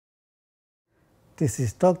This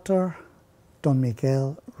is Dr. Don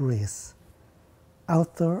Miguel Ruiz,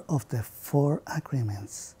 author of the 4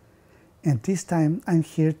 Agreements. And this time I'm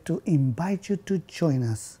here to invite you to join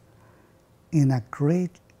us in a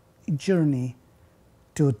great journey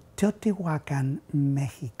to Teotihuacan,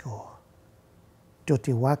 Mexico.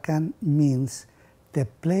 Teotihuacan means the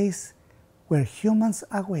place where humans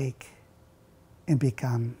awake and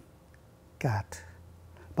become God.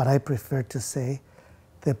 But I prefer to say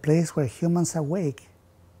the place where humans awake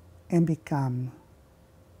and become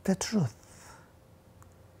the truth.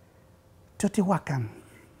 Teotihuacan.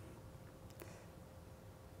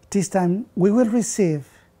 This time we will receive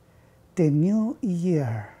the new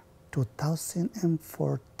year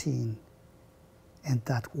 2014 in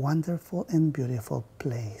that wonderful and beautiful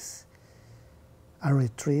place. A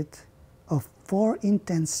retreat of 4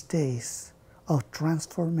 intense days of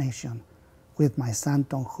transformation with my son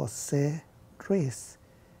Don Jose Ruiz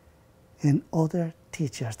and other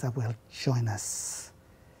teachers that will join us.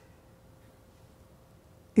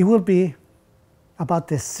 It will be about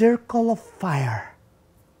the circle of fire.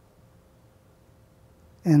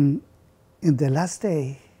 And in the last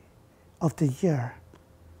day of the year,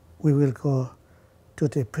 we will go to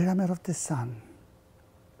the Pyramid of the Sun,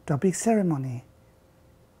 to a big ceremony.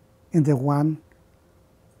 In the one,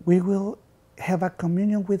 we will have a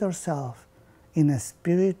communion with ourselves in a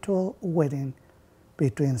spiritual wedding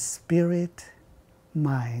between spirit,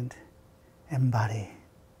 mind, and body.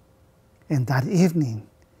 And that evening,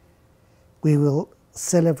 we will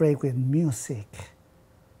celebrate with music,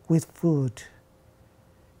 with food.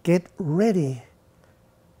 Get ready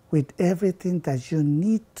with everything that you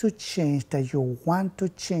need to change, that you want to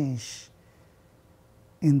change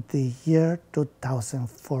in the year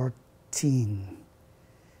 2014.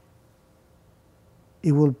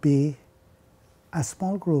 It will be a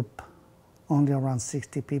small group, only around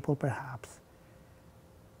 60 people perhaps.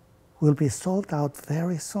 Will be sold out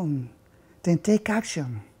very soon. Then take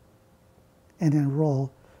action and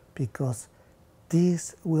enroll, because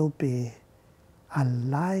this will be a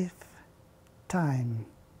lifetime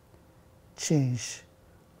change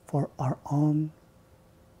for our own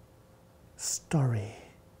story.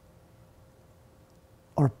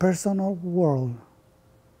 Our personal world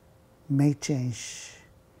may change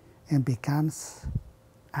and becomes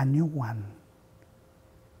a new one.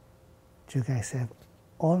 You guys have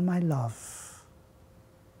all my love.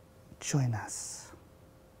 Join us.